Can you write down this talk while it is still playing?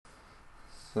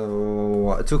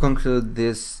So to conclude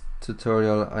this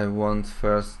tutorial, I want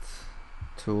first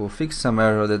to fix some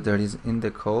error that there is in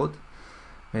the code.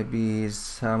 Maybe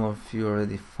some of you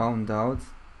already found out,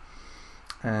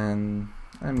 and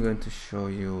I'm going to show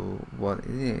you what it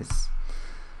is.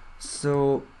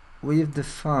 So we've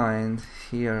defined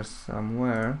here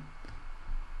somewhere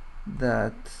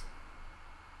that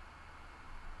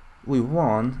we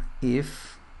won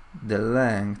if the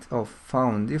length of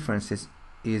found differences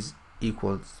is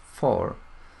equals 4.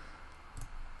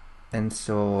 And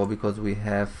so because we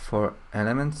have 4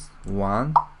 elements,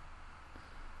 1,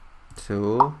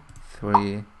 2,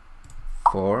 3,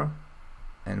 4,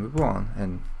 and we won,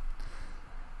 and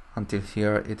until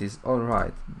here it is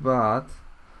alright. But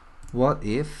what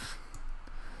if,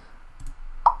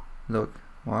 look,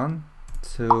 1,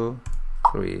 2,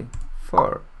 3,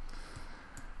 4.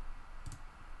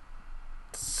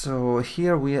 So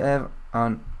here we have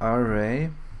an array.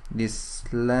 This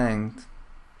length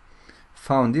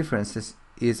found differences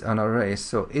is an array,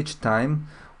 so each time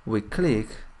we click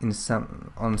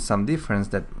on some difference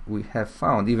that we have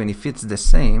found, even if it's the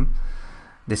same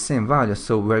value,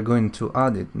 so we're going to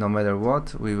add it. No matter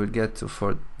what, we will get to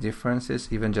 4 differences,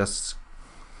 even just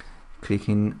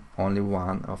clicking only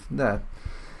one of that.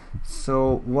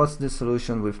 So what's the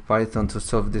solution with Python to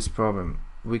solve this problem?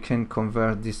 We can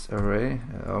convert this array,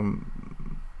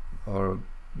 or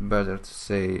better to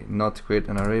say, not create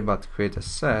an array but create a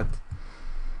set,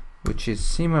 which is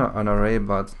similar an array,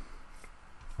 but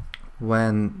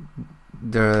when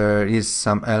there is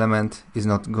some element is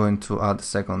not going to add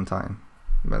second time,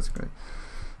 basically.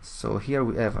 So here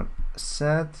we have a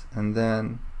set, and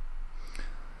then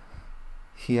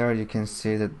here you can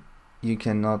see that you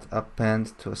cannot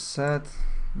append to a set,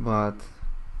 but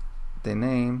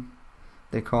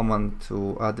the command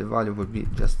to add the value would be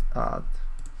just add.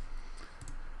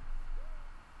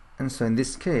 And so in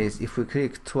this case, if we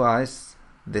click twice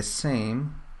the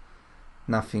same,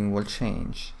 nothing will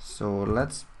change. So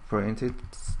let's print it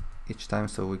each time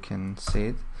so we can see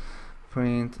it.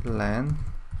 Print len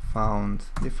found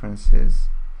differences,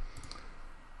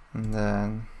 and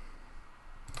then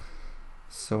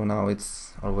so now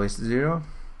it's always 0.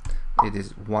 It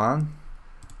is 1.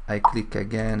 I click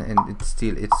again and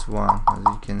it's 1, as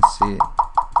you can see.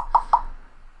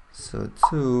 So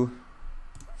 2,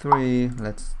 3,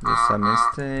 let's do some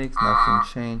mistakes, nothing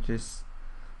changes.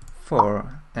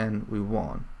 4, and we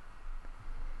won.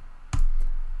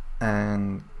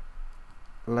 And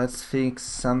let's fix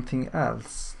something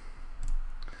else.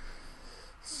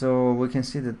 So we can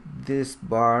see that this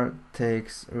bar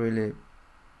takes really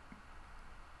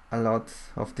a lot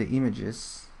of the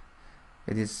images.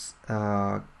 It is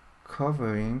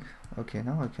covering, okay,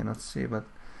 now I cannot see, but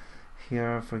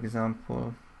here, for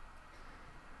example,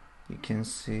 you can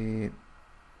see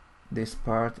this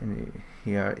part, and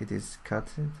here it is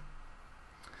cutted.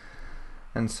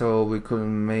 And so we could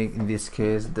make, in this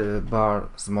case, the bar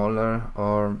smaller,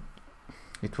 or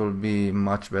it will be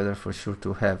much better for sure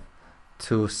to have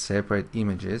 2 separate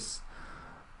images,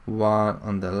 one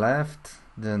on the left,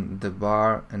 then the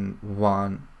bar, and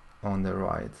one on the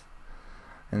right.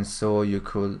 And so you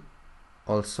could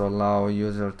also allow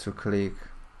user to click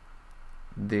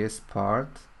this part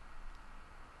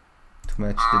to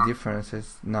match the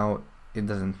differences. Now it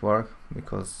doesn't work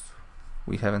because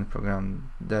we haven't programmed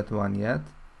that one yet,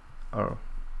 or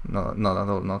no, not at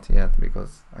all, not yet,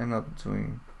 because I'm not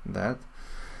doing that.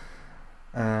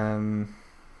 And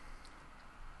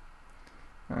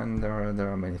there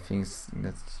are many things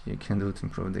that you can do to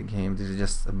improve the game. This is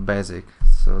just a basic,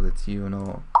 so that you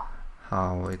know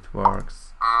how it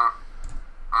works.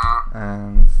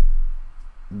 And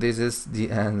this is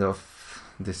the end of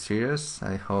the series.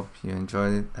 I hope you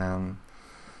enjoyed it, and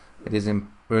it is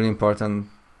really important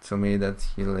to me that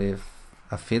you leave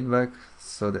a feedback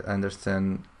so that I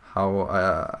understand how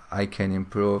I can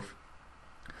improve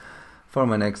for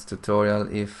my next tutorial,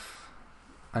 if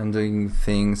I'm doing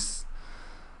things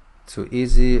too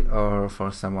easy, or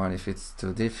for someone if it's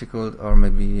too difficult, or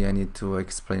maybe I need to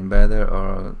explain better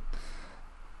or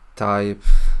type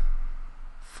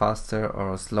faster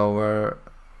or slower,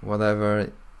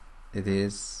 whatever it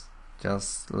is,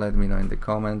 just let me know in the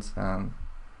comments. And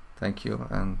thank you,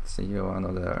 and see you in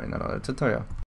another tutorial.